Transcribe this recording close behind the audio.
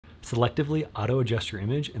selectively auto adjust your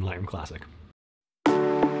image in Lightroom Classic.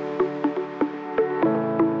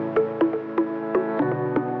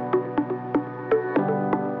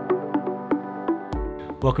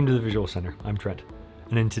 Welcome to the Visual Center. I'm Trent,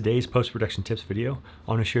 and in today's post-production tips video,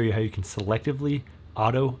 I want to show you how you can selectively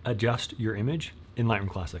auto adjust your image in Lightroom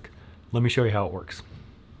Classic. Let me show you how it works.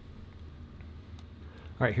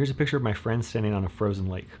 All right, here's a picture of my friend standing on a frozen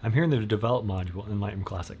lake. I'm here in the Develop module in Lightroom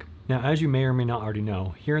Classic. Now, as you may or may not already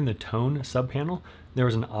know, here in the Tone subpanel, there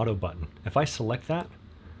is an Auto button. If I select that,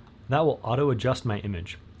 that will auto adjust my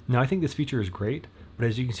image. Now, I think this feature is great, but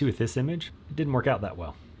as you can see with this image, it didn't work out that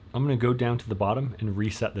well. I'm gonna go down to the bottom and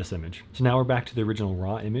reset this image. So now we're back to the original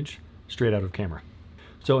raw image, straight out of camera.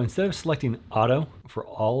 So instead of selecting Auto for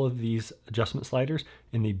all of these adjustment sliders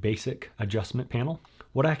in the basic adjustment panel,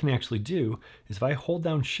 what I can actually do is if I hold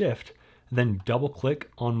down Shift, then double click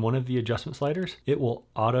on one of the adjustment sliders, it will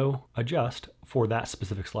auto adjust for that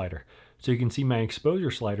specific slider. So you can see my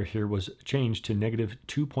exposure slider here was changed to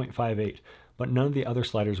 -2.58, but none of the other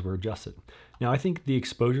sliders were adjusted. Now I think the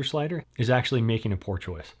exposure slider is actually making a poor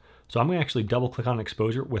choice. So I'm gonna actually double click on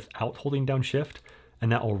exposure without holding down Shift,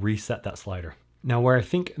 and that will reset that slider. Now where I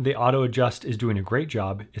think the auto adjust is doing a great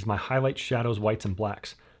job is my highlights, shadows, whites, and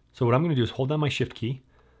blacks. So what I'm gonna do is hold down my Shift key,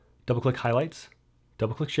 double click highlights,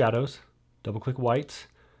 double click shadows, double click whites,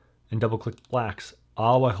 and double click blacks,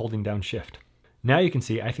 all while holding down Shift. Now you can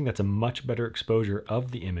see, I think that's a much better exposure of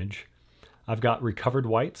the image. I've got recovered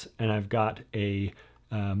whites and I've got a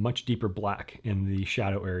much deeper black in the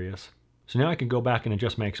shadow areas. So now I can go back and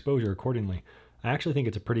adjust my exposure accordingly. I actually think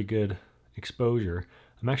it's a pretty good exposure.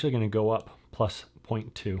 I'm actually gonna go up plus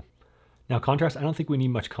 0.2. Now contrast, I don't think we need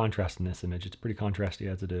much contrast in this image. It's pretty contrasty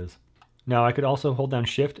as it is. Now I could also hold down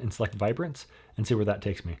Shift and select Vibrance and see where that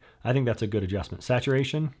takes me. I think that's a good adjustment.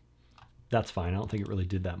 Saturation, that's fine. I don't think it really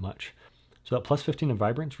did that much. So that plus 15 in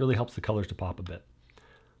Vibrance really helps the colors to pop a bit.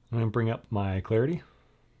 I'm gonna bring up my clarity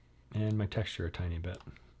and my texture a tiny bit.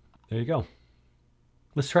 There you go.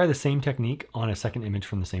 Let's try the same technique on a second image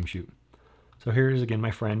from the same shoot. So here's again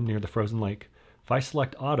my friend near the frozen lake. If I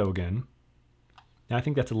select Auto again, now I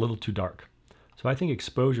think that's a little too dark. So I think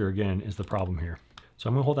exposure again is the problem here. So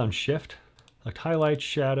I'm gonna hold down Shift, select highlights,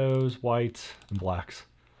 shadows, whites, and blacks.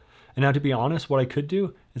 And now to be honest, what I could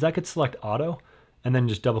do is I could select Auto and then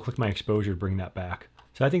just double click my exposure to bring that back.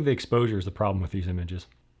 So I think the exposure is the problem with these images.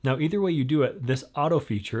 Now either way you do it, this Auto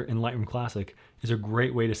feature in Lightroom Classic is a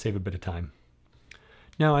great way to save a bit of time.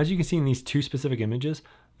 Now, as you can see in these two specific images,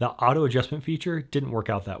 the auto adjustment feature didn't work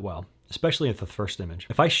out that well, especially at the first image.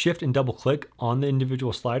 If I shift and double click on the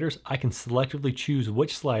individual sliders, I can selectively choose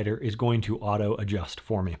which slider is going to auto adjust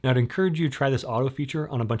for me. Now, I'd encourage you to try this auto feature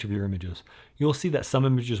on a bunch of your images. You'll see that some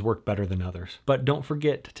images work better than others, but don't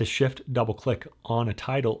forget to shift double click on a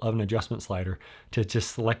title of an adjustment slider to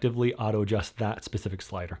just selectively auto adjust that specific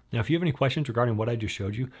slider. Now, if you have any questions regarding what I just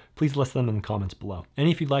showed you, please list them in the comments below. And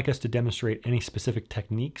if you'd like us to demonstrate any specific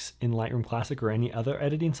techniques in Lightroom Classic or any other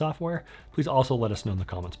editing software, please also let us know in the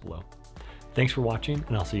comments below. Thanks for watching,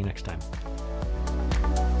 and I'll see you next time.